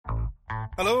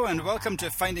Hello and welcome to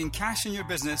Finding Cash in Your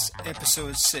Business,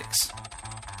 Episode 6.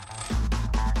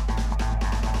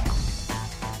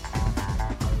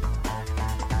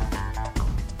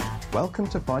 Welcome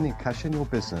to Finding Cash in Your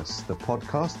Business, the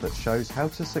podcast that shows how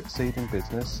to succeed in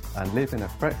business and live in a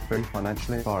fret-free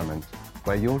financial environment,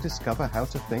 where you'll discover how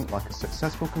to think like a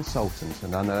successful consultant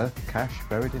and unearth cash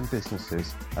buried in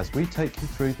businesses as we take you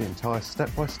through the entire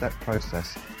step-by-step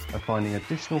process of finding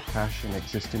additional cash in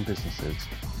existing businesses.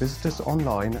 Visit us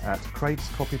online at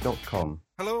craigscopy.com.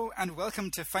 Hello and welcome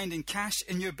to Finding Cash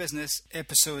in Your Business,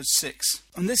 Episode 6.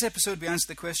 On this episode we answer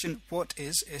the question, what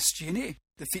is SG&A?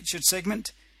 The featured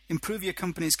segment, improve your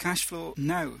company's cash flow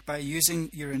now by using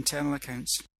your internal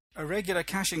accounts. A regular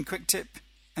cash in quick tip,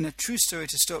 and a true story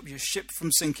to stop your ship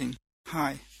from sinking.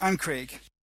 Hi, I'm Craig.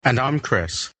 And I'm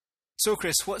Chris. So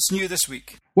Chris, what's new this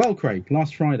week? Well, Craig,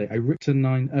 last Friday a Richter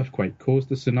 9 earthquake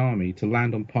caused a tsunami to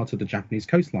land on part of the Japanese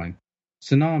coastline.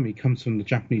 Tsunami comes from the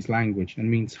Japanese language and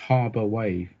means harbour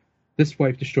wave. This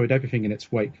wave destroyed everything in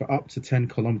its wake for up to 10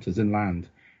 kilometres inland,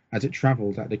 as it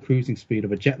travelled at the cruising speed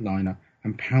of a jetliner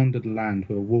and pounded land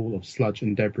with a wall of sludge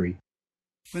and debris.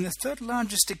 When the third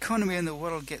largest economy in the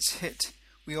world gets hit,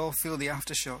 we all feel the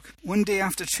aftershock. One day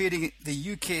after trading,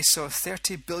 the UK saw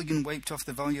 30 billion wiped off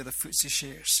the value of the FTSE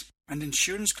shares, and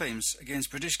insurance claims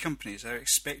against British companies are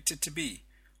expected to be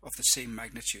of the same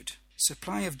magnitude.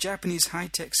 Supply of Japanese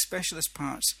high-tech specialist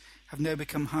parts have now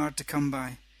become hard to come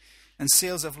by, and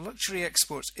sales of luxury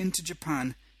exports into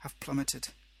Japan have plummeted.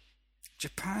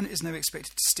 Japan is now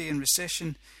expected to stay in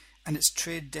recession and its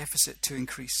trade deficit to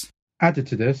increase. Added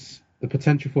to this, the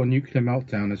potential for a nuclear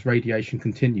meltdown as radiation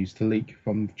continues to leak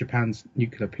from Japan's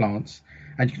nuclear plants,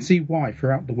 and you can see why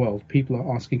throughout the world people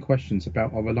are asking questions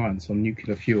about our reliance on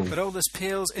nuclear fuel. But all this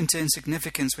pales into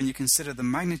insignificance when you consider the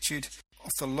magnitude of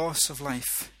the loss of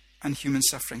life and human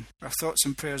suffering. Our thoughts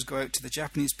and prayers go out to the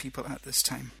Japanese people at this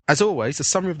time. As always, a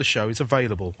summary of the show is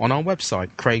available on our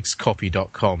website,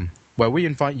 craigscopy.com, where we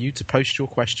invite you to post your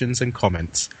questions and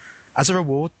comments. As a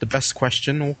reward, the best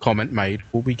question or comment made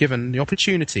will be given the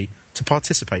opportunity to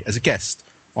participate as a guest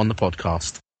on the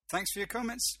podcast. Thanks for your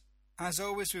comments. As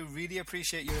always, we really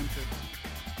appreciate your input.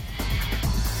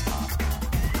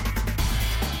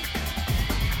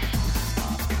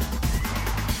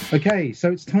 Okay, so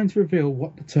it's time to reveal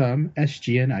what the term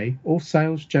SG&A, or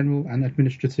Sales, General and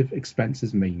Administrative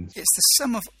Expenses, means. It's the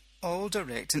sum of all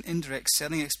direct and indirect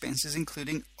selling expenses,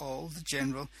 including all the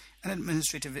general and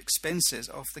administrative expenses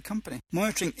of the company.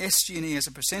 Monitoring SG&A as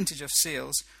a percentage of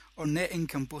sales or net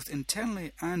income both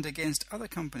internally and against other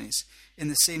companies in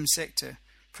the same sector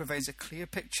provides a clear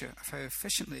picture of how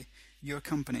efficiently your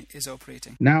company is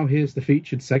operating. Now here's the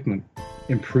featured segment.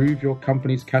 Improve your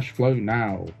company's cash flow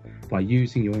now by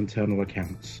using your internal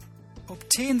accounts.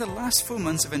 Obtain the last 4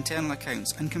 months of internal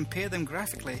accounts and compare them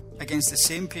graphically against the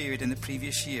same period in the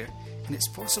previous year, and it's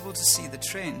possible to see the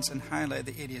trends and highlight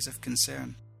the areas of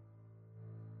concern.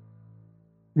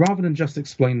 Rather than just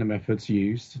explain the methods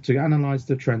used to analyse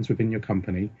the trends within your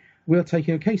company, we are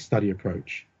taking a case study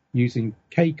approach, using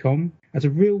KCOM as a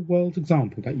real-world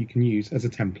example that you can use as a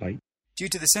template. Due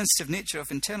to the sensitive nature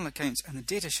of internal accounts and the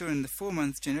data shown in the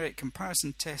 4-month generic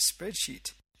comparison test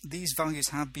spreadsheet, these values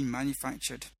have been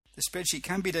manufactured. The spreadsheet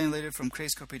can be downloaded from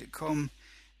craigscopy.com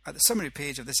at the summary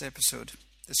page of this episode.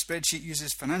 The spreadsheet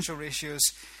uses financial ratios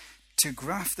to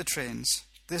graph the trends.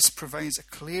 This provides a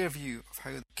clear view of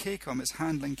how KCOM is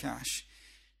handling cash.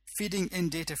 Feeding in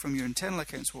data from your internal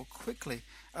accounts will quickly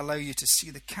allow you to see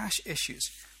the cash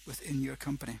issues within your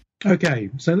company. Okay,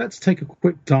 so let's take a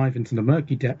quick dive into the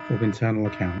murky depth of internal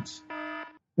accounts.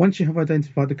 Once you have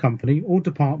identified the company or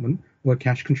department where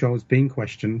cash control is being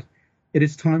questioned, it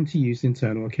is time to use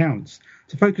internal accounts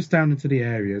to focus down into the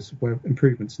areas where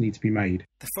improvements need to be made.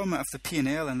 The format of the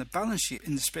P&L and the balance sheet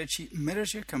in the spreadsheet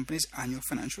mirrors your company's annual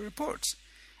financial reports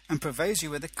and provides you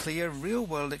with a clear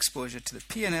real-world exposure to the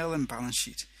P&L and balance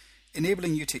sheet,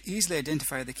 enabling you to easily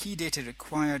identify the key data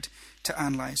required to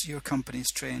analyse your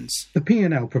company's trends. The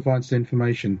P&L provides the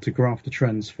information to graph the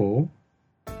trends for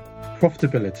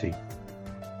profitability,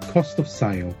 cost of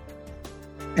sale,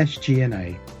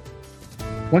 SG&A.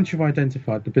 Once you've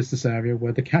identified the business area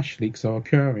where the cash leaks are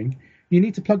occurring, you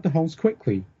need to plug the holes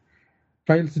quickly.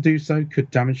 Failure to do so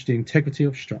could damage the integrity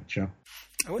of structure.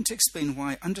 I want to explain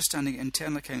why understanding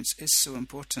internal accounts is so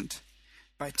important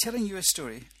by telling you a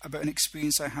story about an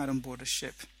experience I had on board a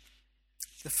ship.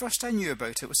 The first I knew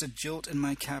about it was a jolt in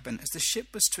my cabin as the ship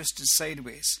was twisted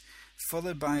sideways,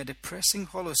 followed by a depressing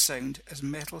hollow sound as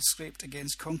metal scraped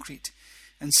against concrete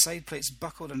and side plates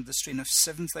buckled under the strain of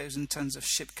 7,000 tons of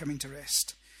ship coming to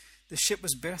rest. The ship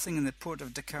was berthing in the port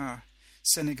of Dakar,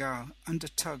 Senegal, under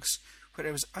tugs where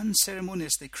it was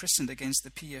unceremoniously christened against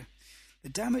the pier. The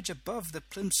damage above the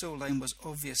plimsoll line was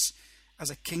obvious, as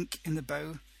a kink in the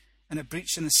bow and a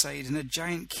breach in the side and a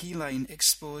giant key line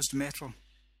exposed metal.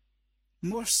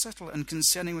 More subtle and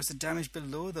concerning was the damage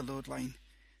below the load line.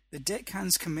 The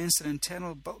deckhands commenced an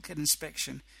internal bulkhead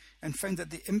inspection and found that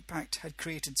the impact had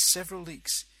created several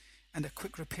leaks, and a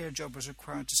quick repair job was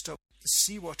required to stop the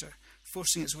seawater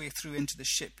forcing its way through into the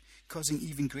ship, causing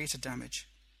even greater damage.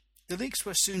 The leaks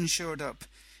were soon shored up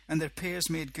and the repairs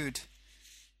made good,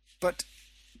 but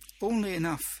only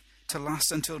enough to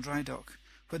last until dry dock,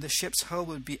 where the ship's hull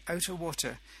would be out of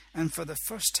water, and for the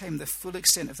first time the full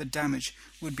extent of the damage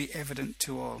would be evident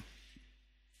to all.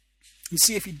 You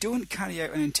see, if you don't carry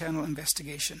out an internal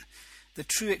investigation, the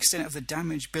true extent of the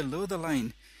damage below the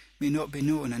line may not be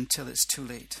known until it's too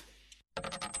late.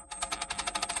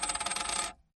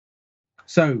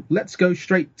 So let's go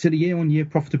straight to the year-on-year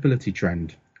profitability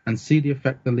trend and see the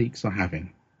effect the leaks are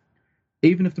having.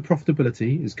 Even if the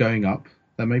profitability is going up,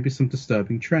 there may be some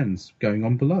disturbing trends going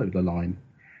on below the line,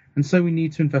 and so we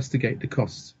need to investigate the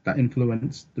costs that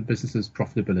influence the business's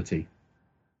profitability.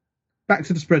 Back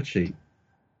to the spreadsheet.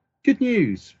 Good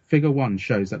news! Figure 1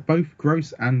 shows that both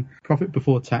gross and profit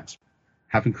before tax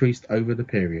have increased over the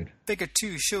period. Figure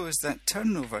 2 shows that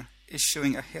turnover is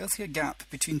showing a healthier gap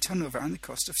between turnover and the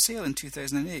cost of sale in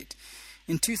 2008.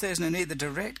 In 2008, the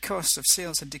direct costs of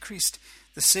sales had decreased.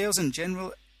 The sales and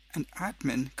general and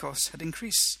admin costs had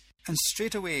increased. And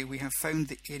straight away we have found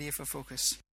the area for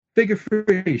focus. Figure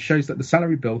 3 shows that the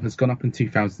salary bill has gone up in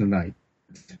 2008.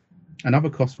 Another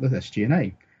cost for the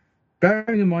SG&A.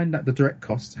 Bearing in mind that the direct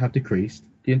costs have decreased,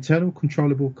 the internal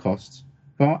controllable costs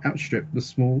far outstrip the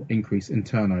small increase in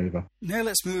turnover. Now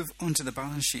let's move on to the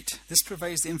balance sheet. This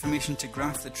provides the information to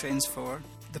graph the trends for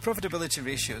the profitability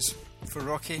ratios for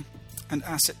ROCE and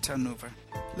asset turnover,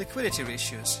 liquidity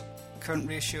ratios, current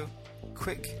ratio,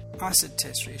 quick acid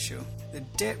test ratio, the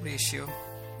debt ratio,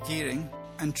 gearing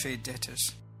and trade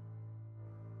debtors.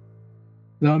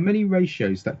 There are many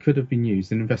ratios that could have been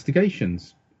used in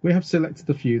investigations. We have selected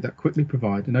a few that quickly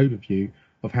provide an overview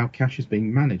of how cash is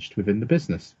being managed within the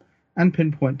business and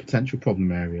pinpoint potential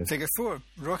problem areas. Figure 4.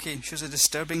 ROCE shows a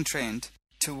disturbing trend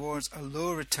towards a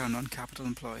low return on capital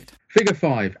employed. Figure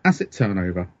 5. Asset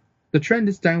turnover. The trend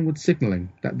is downward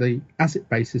signalling that the asset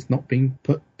base is not being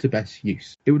put to best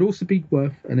use. It would also be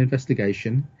worth an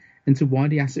investigation into why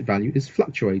the asset value is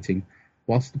fluctuating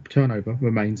whilst the turnover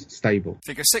remains stable.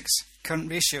 Figure 6. Current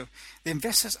ratio. The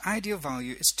investor's ideal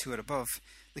value is 2 or above.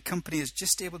 The company is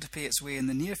just able to pay its way in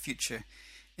the near future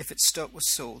if its stock was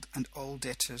sold and all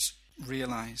debtors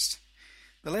realised.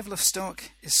 The level of stock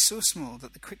is so small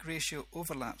that the quick ratio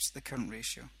overlaps the current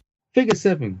ratio. Figure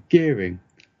 7. Gearing.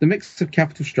 The mix of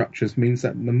capital structures means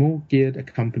that the more geared a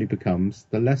company becomes,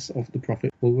 the less of the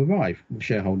profit will arrive with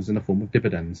shareholders in the form of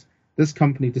dividends. This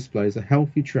company displays a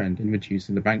healthy trend in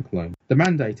reducing the bank loan. The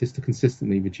mandate is to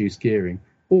consistently reduce gearing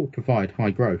or provide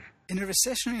high growth. In a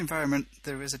recessionary environment,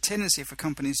 there is a tendency for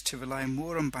companies to rely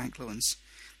more on bank loans.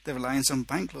 The reliance on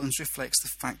bank loans reflects the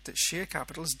fact that share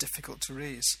capital is difficult to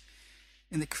raise.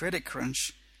 In the credit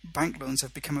crunch, bank loans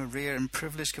have become a rare and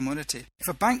privileged commodity. If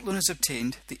a bank loan is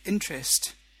obtained, the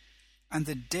interest and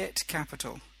the debt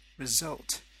capital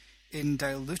result in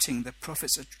diluting the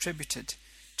profits attributed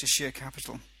to share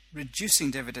capital,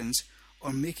 reducing dividends,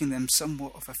 or making them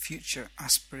somewhat of a future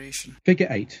aspiration. Figure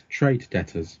 8. Trade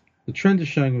debtors. The trend is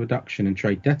showing a reduction in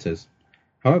trade debtors.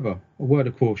 However, a word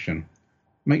of caution.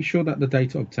 Make sure that the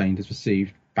data obtained is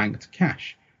received banked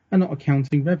cash and not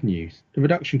accounting revenues. The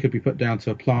reduction could be put down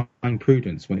to applying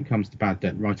prudence when it comes to bad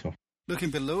debt write-off. Looking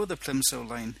below the plimsoll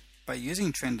line, by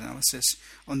using trend analysis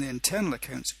on the internal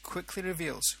accounts quickly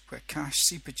reveals where cash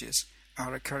seepages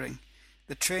are occurring.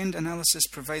 The trend analysis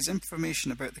provides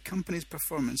information about the company's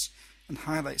performance and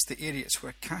highlights the areas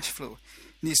where cash flow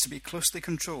needs to be closely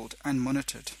controlled and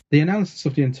monitored. The analysis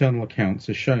of the internal accounts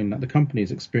has shown that the company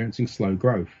is experiencing slow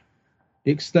growth.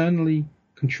 The externally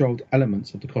controlled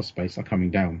elements of the cost base are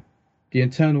coming down. The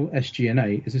internal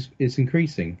SG&A is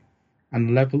increasing, and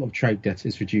the level of trade debt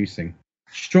is reducing.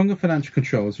 Stronger financial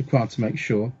control is required to make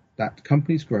sure that the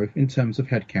company's growth in terms of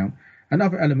headcount and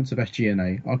other elements of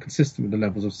SG&A are consistent with the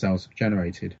levels of sales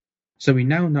generated. So we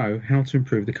now know how to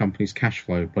improve the company's cash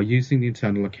flow by using the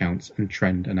internal accounts and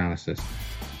trend analysis.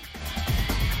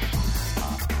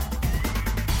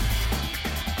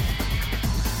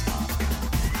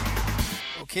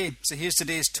 Okay, so here's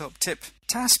today's top tip.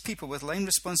 Task people with line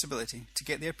responsibility to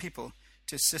get their people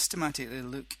to systematically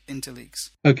look into leaks.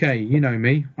 Okay, you know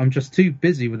me. I'm just too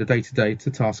busy with the day-to-day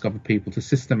to task other people to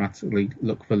systematically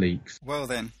look for leaks. Well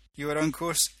then, you are on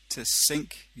course to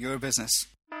sink your business.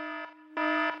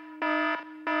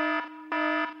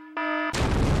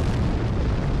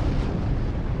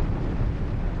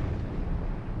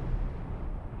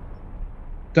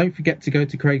 Don't forget to go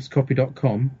to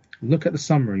craigscopy.com, look at the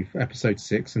summary for episode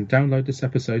 6 and download this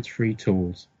episode's free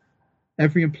tools.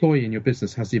 Every employee in your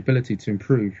business has the ability to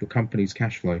improve your company's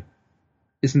cash flow.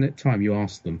 Isn't it time you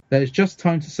asked them? There is just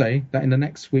time to say that in the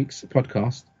next week's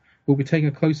podcast, we'll be taking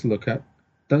a closer look at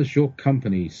does your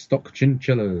company stock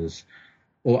chinchillas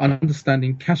or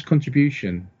understanding cash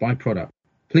contribution by product.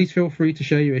 Please feel free to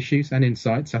share your issues and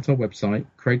insights at our website,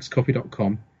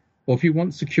 craigscopy.com, or if you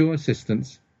want secure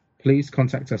assistance, please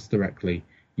contact us directly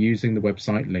using the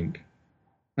website link.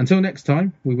 Until next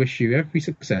time, we wish you every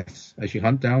success as you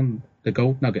hunt down the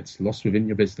gold nuggets lost within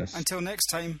your business. Until next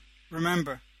time,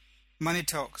 remember, money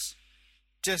talks.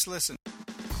 Just listen.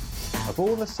 Of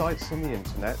all the sites on the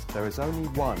internet, there is only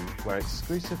one where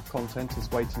exclusive content is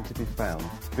waiting to be found.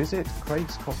 Visit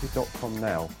craigscopy.com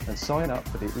now and sign up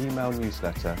for the email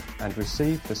newsletter and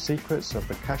receive the secrets of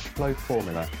the cash flow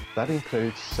formula. That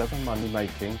includes 7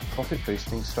 money-making,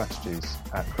 profit-boosting strategies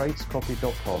at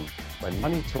craigscopy.com. When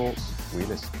money talks, we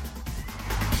listen.